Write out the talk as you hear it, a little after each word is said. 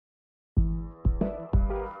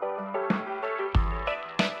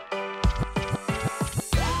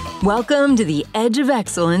Welcome to the Edge of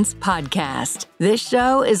Excellence podcast. This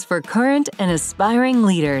show is for current and aspiring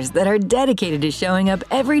leaders that are dedicated to showing up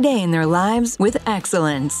every day in their lives with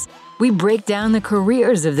excellence. We break down the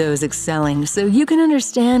careers of those excelling so you can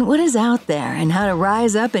understand what is out there and how to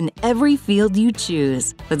rise up in every field you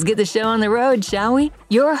choose. Let's get the show on the road, shall we?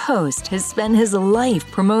 Your host has spent his life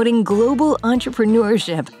promoting global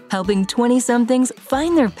entrepreneurship, helping 20-somethings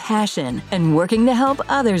find their passion, and working to help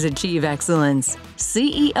others achieve excellence.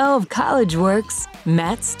 CEO of CollegeWorks,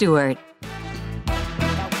 Matt Stewart.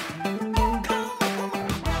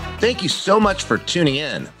 Thank you so much for tuning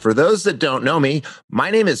in. For those that don't know me,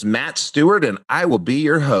 my name is Matt Stewart, and I will be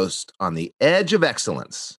your host on the Edge of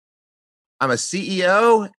Excellence. I'm a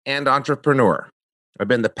CEO and entrepreneur. I've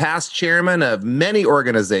been the past chairman of many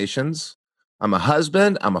organizations. I'm a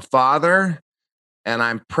husband, I'm a father, and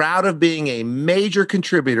I'm proud of being a major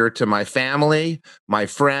contributor to my family, my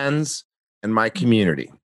friends, and my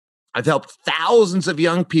community. I've helped thousands of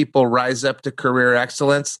young people rise up to career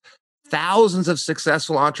excellence. Thousands of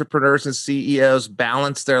successful entrepreneurs and CEOs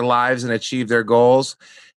balance their lives and achieve their goals,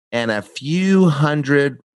 and a few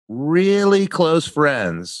hundred really close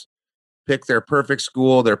friends pick their perfect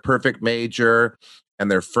school, their perfect major,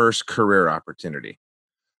 and their first career opportunity.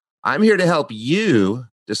 I'm here to help you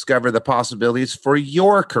discover the possibilities for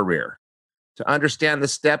your career, to understand the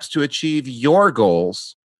steps to achieve your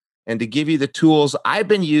goals, and to give you the tools I've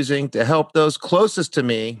been using to help those closest to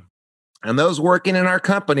me and those working in our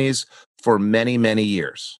companies for many, many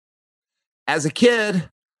years. As a kid,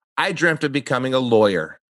 I dreamt of becoming a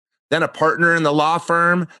lawyer, then a partner in the law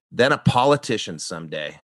firm, then a politician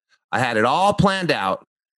someday. I had it all planned out,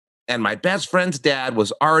 and my best friend's dad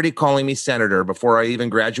was already calling me senator before I even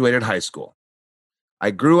graduated high school.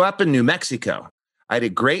 I grew up in New Mexico. I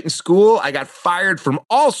did great in school. I got fired from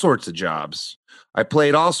all sorts of jobs. I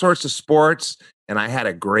played all sorts of sports, and I had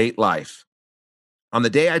a great life. On the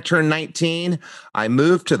day I turned 19, I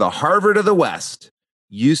moved to the Harvard of the West,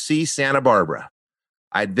 UC Santa Barbara.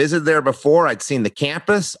 I'd visited there before. I'd seen the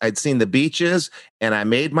campus, I'd seen the beaches, and I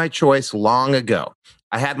made my choice long ago.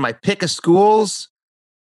 I had my pick of schools,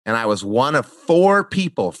 and I was one of 4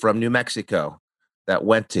 people from New Mexico that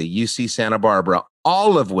went to UC Santa Barbara,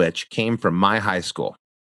 all of which came from my high school.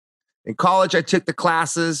 In college, I took the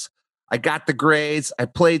classes. I got the grades, I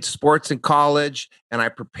played sports in college, and I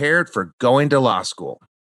prepared for going to law school.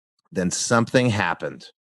 Then something happened.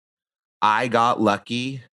 I got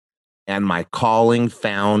lucky, and my calling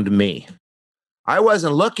found me. I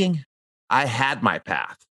wasn't looking. I had my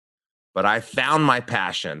path, but I found my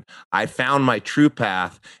passion. I found my true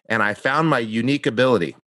path, and I found my unique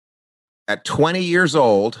ability. At 20 years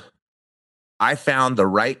old, I found the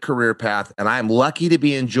right career path, and I'm lucky to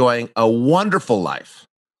be enjoying a wonderful life.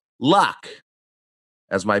 Luck,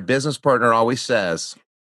 as my business partner always says,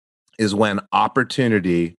 is when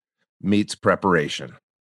opportunity meets preparation.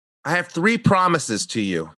 I have 3 promises to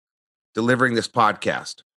you delivering this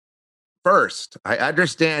podcast. First, I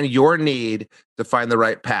understand your need to find the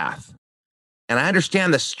right path, and I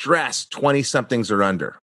understand the stress 20-somethings are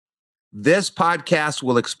under. This podcast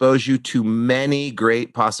will expose you to many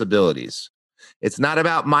great possibilities. It's not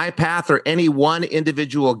about my path or any one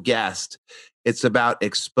individual guest. It's about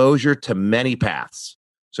exposure to many paths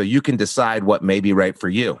so you can decide what may be right for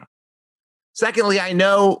you. Secondly, I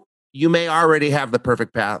know you may already have the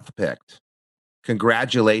perfect path picked.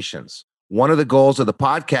 Congratulations. One of the goals of the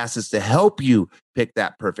podcast is to help you pick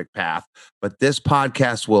that perfect path, but this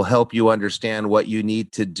podcast will help you understand what you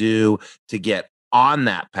need to do to get on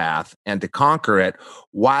that path and to conquer it,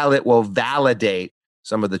 while it will validate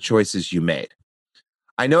some of the choices you made.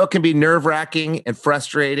 I know it can be nerve-wracking and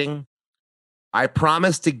frustrating. I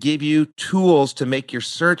promise to give you tools to make your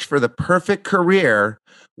search for the perfect career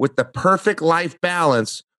with the perfect life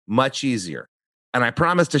balance much easier. And I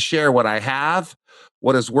promise to share what I have,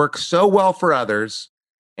 what has worked so well for others,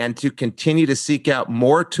 and to continue to seek out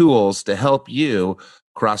more tools to help you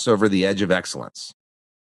cross over the edge of excellence.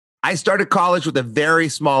 I started college with a very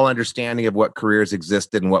small understanding of what careers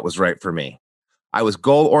existed and what was right for me. I was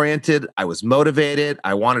goal-oriented, I was motivated,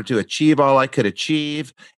 I wanted to achieve all I could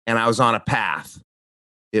achieve, and I was on a path.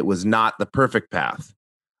 It was not the perfect path.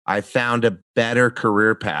 I found a better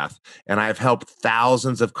career path, and I've helped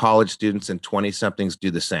thousands of college students and 20-somethings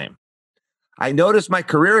do the same. I noticed my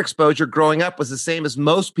career exposure growing up was the same as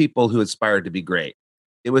most people who aspired to be great.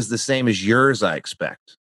 It was the same as yours, I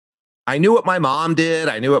expect. I knew what my mom did,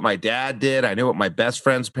 I knew what my dad did, I knew what my best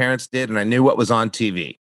friend's parents did, and I knew what was on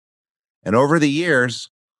TV. And over the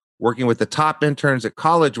years, working with the top interns at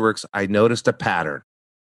CollegeWorks, I noticed a pattern.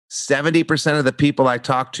 70% of the people I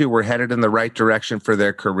talked to were headed in the right direction for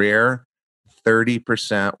their career.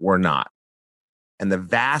 30% were not. And the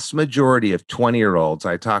vast majority of 20-year-olds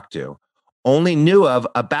I talked to only knew of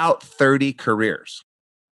about 30 careers.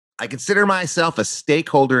 I consider myself a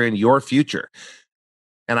stakeholder in your future,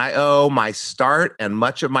 and I owe my start and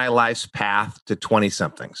much of my life's path to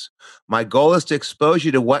 20-somethings. My goal is to expose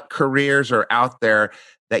you to what careers are out there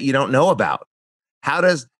that you don't know about. How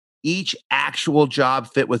does each actual job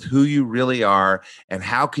fit with who you really are, and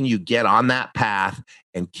how can you get on that path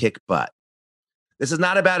and kick butt? This is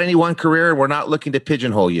not about any one career, and we're not looking to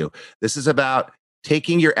pigeonhole you. This is about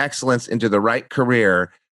taking your excellence into the right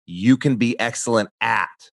career you can be excellent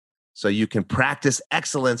at, so you can practice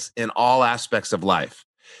excellence in all aspects of life.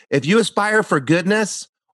 If you aspire for goodness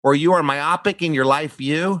or you are myopic in your life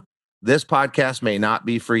view, this podcast may not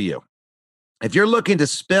be for you. If you're looking to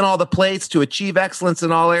spin all the plates to achieve excellence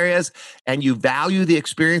in all areas and you value the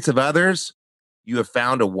experience of others, you have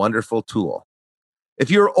found a wonderful tool.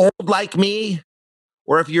 If you're old like me,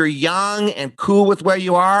 or if you're young and cool with where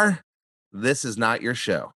you are, this is not your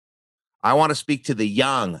show. I want to speak to the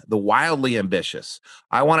young, the wildly ambitious.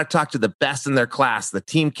 I want to talk to the best in their class, the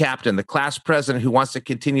team captain, the class president who wants to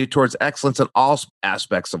continue towards excellence in all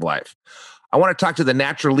aspects of life. I want to talk to the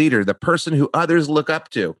natural leader, the person who others look up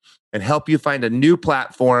to, and help you find a new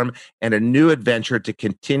platform and a new adventure to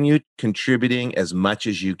continue contributing as much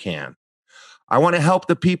as you can. I want to help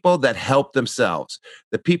the people that help themselves,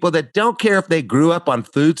 the people that don't care if they grew up on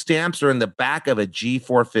food stamps or in the back of a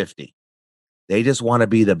G450. They just want to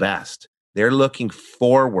be the best. They're looking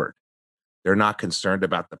forward. They're not concerned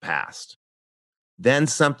about the past. Then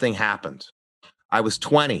something happened. I was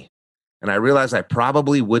 20, and I realized I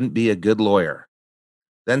probably wouldn't be a good lawyer.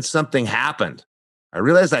 Then something happened. I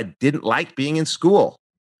realized I didn't like being in school.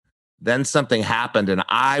 Then something happened, and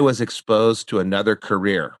I was exposed to another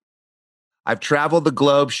career. I've traveled the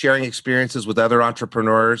globe sharing experiences with other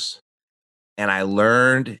entrepreneurs, and I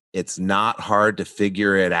learned it's not hard to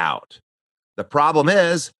figure it out. The problem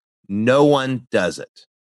is, no one does it.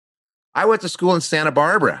 I went to school in Santa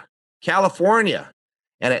Barbara, California,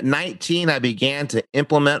 and at 19, I began to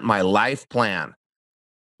implement my life plan.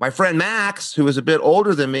 My friend Max, who was a bit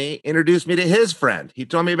older than me, introduced me to his friend. He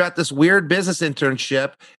told me about this weird business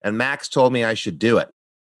internship, and Max told me I should do it.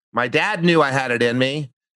 My dad knew I had it in me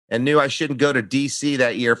and knew I shouldn't go to DC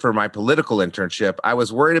that year for my political internship. I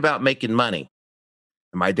was worried about making money.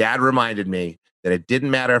 And my dad reminded me that it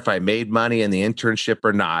didn't matter if I made money in the internship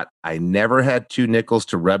or not. I never had two nickels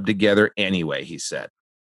to rub together anyway, he said.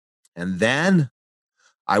 And then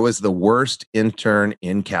I was the worst intern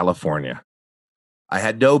in California. I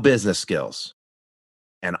had no business skills,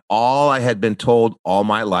 and all I had been told all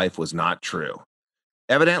my life was not true.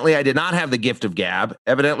 Evidently, I did not have the gift of gab.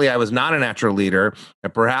 Evidently, I was not a natural leader,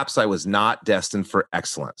 and perhaps I was not destined for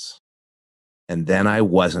excellence. And then I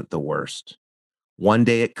wasn't the worst. One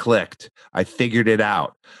day it clicked. I figured it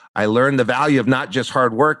out. I learned the value of not just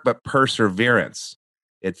hard work, but perseverance.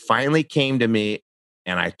 It finally came to me,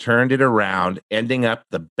 and I turned it around, ending up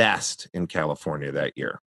the best in California that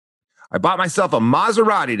year. I bought myself a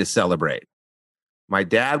Maserati to celebrate. My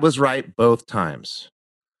dad was right both times.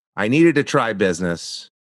 I needed to try business.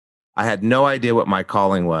 I had no idea what my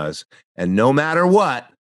calling was. And no matter what,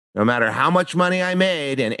 no matter how much money I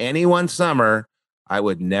made in any one summer, I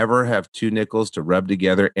would never have two nickels to rub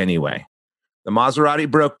together anyway. The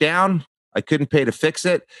Maserati broke down. I couldn't pay to fix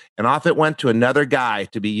it. And off it went to another guy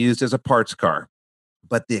to be used as a parts car.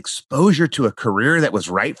 But the exposure to a career that was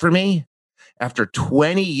right for me, after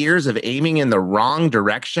 20 years of aiming in the wrong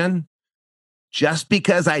direction, just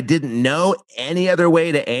because I didn't know any other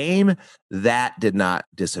way to aim, that did not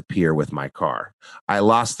disappear with my car. I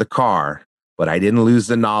lost the car, but I didn't lose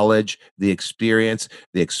the knowledge, the experience,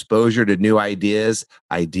 the exposure to new ideas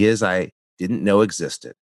I didn't know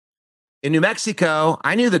existed. In New Mexico,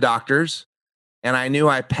 I knew the doctors, and I knew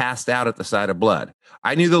I passed out at the sight of blood.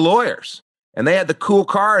 I knew the lawyers, and they had the cool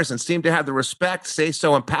cars and seemed to have the respect, say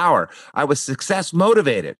so, and power. I was success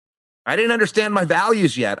motivated. I didn't understand my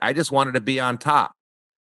values yet. I just wanted to be on top.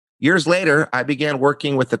 Years later, I began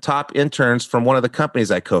working with the top interns from one of the companies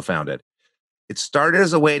I co-founded. It started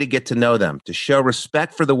as a way to get to know them, to show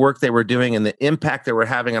respect for the work they were doing and the impact they were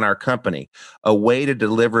having on our company, a way to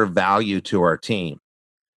deliver value to our team.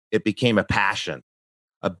 It became a passion,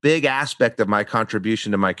 a big aspect of my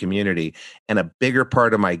contribution to my community, and a bigger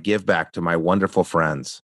part of my give back to my wonderful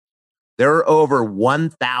friends. There are over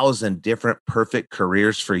 1,000 different perfect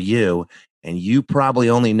careers for you, and you probably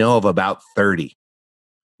only know of about 30.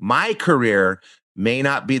 My career may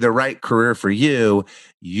not be the right career for you.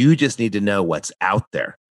 You just need to know what's out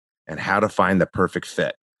there and how to find the perfect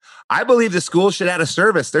fit. I believe the school should add a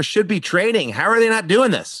service. There should be training. How are they not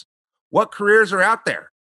doing this? What careers are out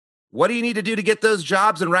there? What do you need to do to get those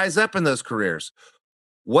jobs and rise up in those careers?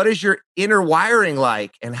 What is your inner wiring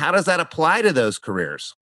like, and how does that apply to those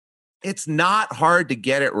careers? It's not hard to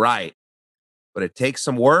get it right, but it takes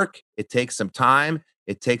some work. It takes some time.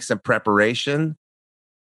 It takes some preparation.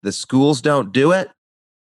 The schools don't do it,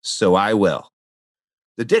 so I will.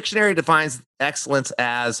 The dictionary defines excellence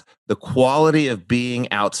as the quality of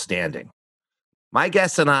being outstanding. My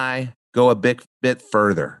guest and I go a bit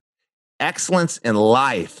further. Excellence in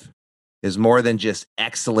life is more than just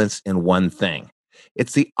excellence in one thing.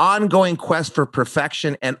 It's the ongoing quest for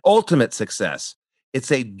perfection and ultimate success.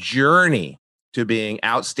 It's a journey to being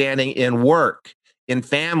outstanding in work, in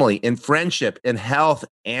family, in friendship, in health,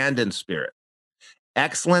 and in spirit.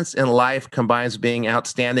 Excellence in life combines being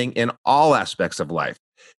outstanding in all aspects of life.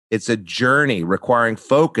 It's a journey requiring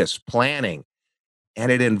focus, planning,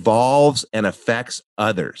 and it involves and affects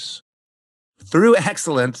others. Through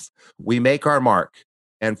excellence, we make our mark.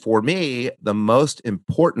 And for me, the most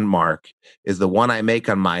important mark is the one I make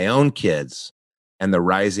on my own kids and the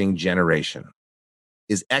rising generation.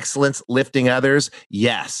 Is excellence lifting others?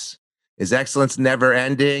 Yes. Is excellence never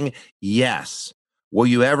ending? Yes. Will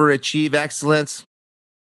you ever achieve excellence?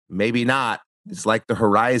 Maybe not. It's like the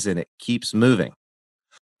horizon. It keeps moving.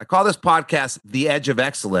 I call this podcast The Edge of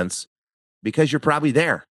Excellence because you're probably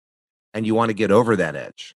there and you want to get over that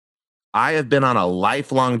edge. I have been on a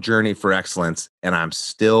lifelong journey for excellence, and I'm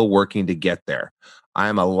still working to get there. I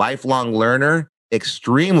am a lifelong learner,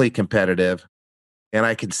 extremely competitive, and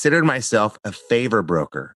I considered myself a favor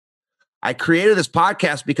broker. I created this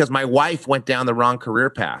podcast because my wife went down the wrong career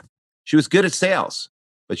path. She was good at sales,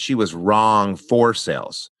 but she was wrong for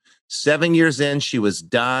sales. 7 years in, she was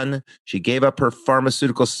done. She gave up her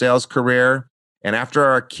pharmaceutical sales career, and after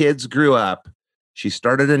our kids grew up, she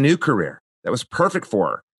started a new career that was perfect for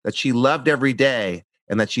her, that she loved every day,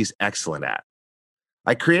 and that she's excellent at.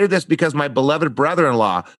 I created this because my beloved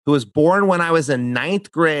brother-in-law, who was born when I was in 9th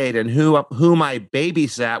grade and whom I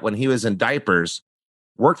babysat when he was in diapers,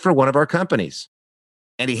 worked for one of our companies.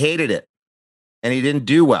 And he hated it. And he didn't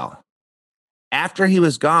do well. After he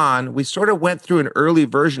was gone, we sort of went through an early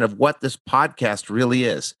version of what this podcast really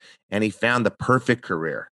is. And he found the perfect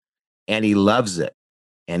career. And he loves it.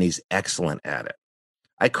 And he's excellent at it.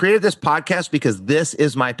 I created this podcast because this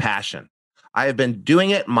is my passion. I have been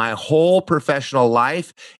doing it my whole professional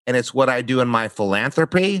life, and it's what I do in my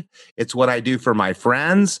philanthropy. It's what I do for my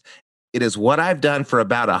friends. It is what I've done for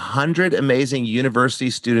about 100 amazing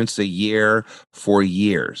university students a year for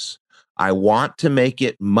years. I want to make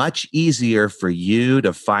it much easier for you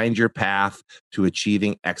to find your path to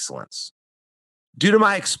achieving excellence. Due to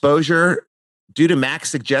my exposure, due to Max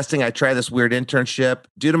suggesting I try this weird internship,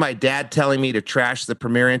 due to my dad telling me to trash the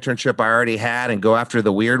premier internship I already had and go after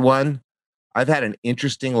the weird one, I've had an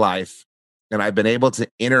interesting life, and I've been able to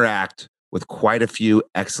interact with quite a few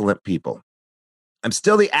excellent people. I'm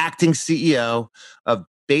still the acting CEO of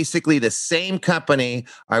basically the same company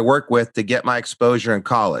I work with to get my exposure in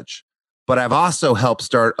college, but I've also helped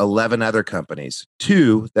start 11 other companies,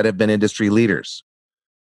 2 that have been industry leaders.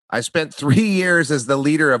 I spent 3 years as the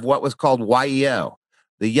leader of what was called YEO,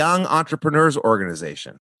 the Young Entrepreneurs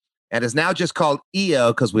Organization, and is now just called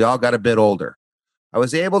EO because we all got a bit older. I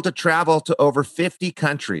was able to travel to over 50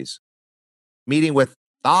 countries, meeting with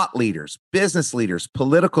thought leaders, business leaders,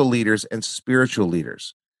 political leaders, and spiritual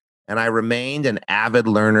leaders. And I remained an avid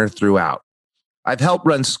learner throughout. I've helped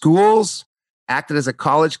run schools, acted as a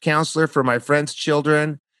college counselor for my friends'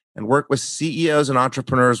 children, and worked with CEOs and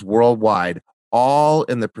entrepreneurs worldwide, all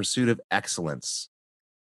in the pursuit of excellence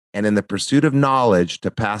and in the pursuit of knowledge to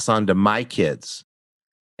pass on to my kids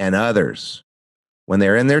and others when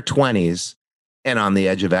they're in their 20s and on the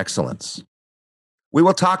edge of excellence. We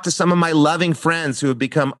will talk to some of my loving friends who have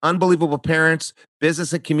become unbelievable parents,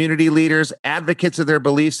 business and community leaders, advocates of their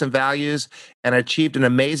beliefs and values, and achieved an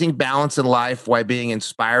amazing balance in life while being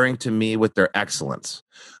inspiring to me with their excellence.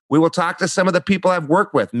 We will talk to some of the people I've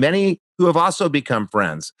worked with, many who have also become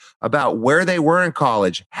friends, about where they were in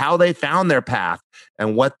college, how they found their path,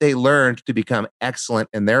 and what they learned to become excellent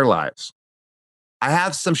in their lives. I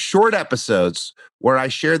have some short episodes where I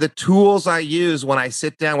share the tools I use when I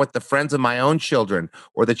sit down with the friends of my own children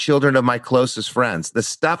or the children of my closest friends, the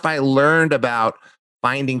stuff I learned about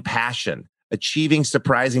finding passion, achieving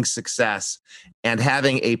surprising success, and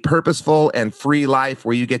having a purposeful and free life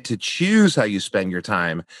where you get to choose how you spend your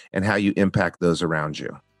time and how you impact those around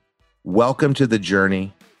you. Welcome to the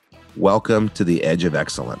journey. Welcome to the Edge of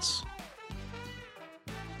Excellence.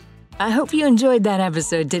 I hope you enjoyed that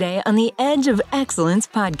episode today on the Edge of Excellence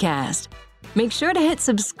podcast. Make sure to hit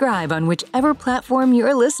subscribe on whichever platform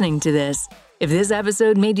you're listening to this. If this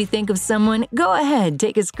episode made you think of someone, go ahead,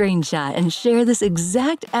 take a screenshot and share this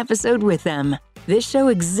exact episode with them. This show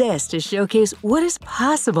exists to showcase what is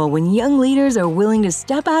possible when young leaders are willing to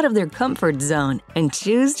step out of their comfort zone and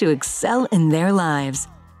choose to excel in their lives.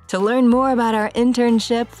 To learn more about our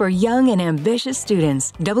internship for young and ambitious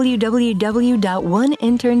students,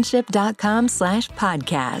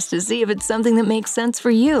 www.oneinternship.com/podcast to see if it's something that makes sense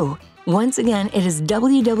for you. Once again, it is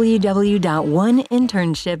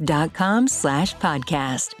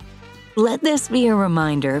www.oneinternship.com/podcast. Let this be a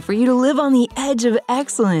reminder for you to live on the edge of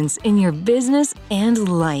excellence in your business and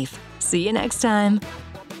life. See you next time.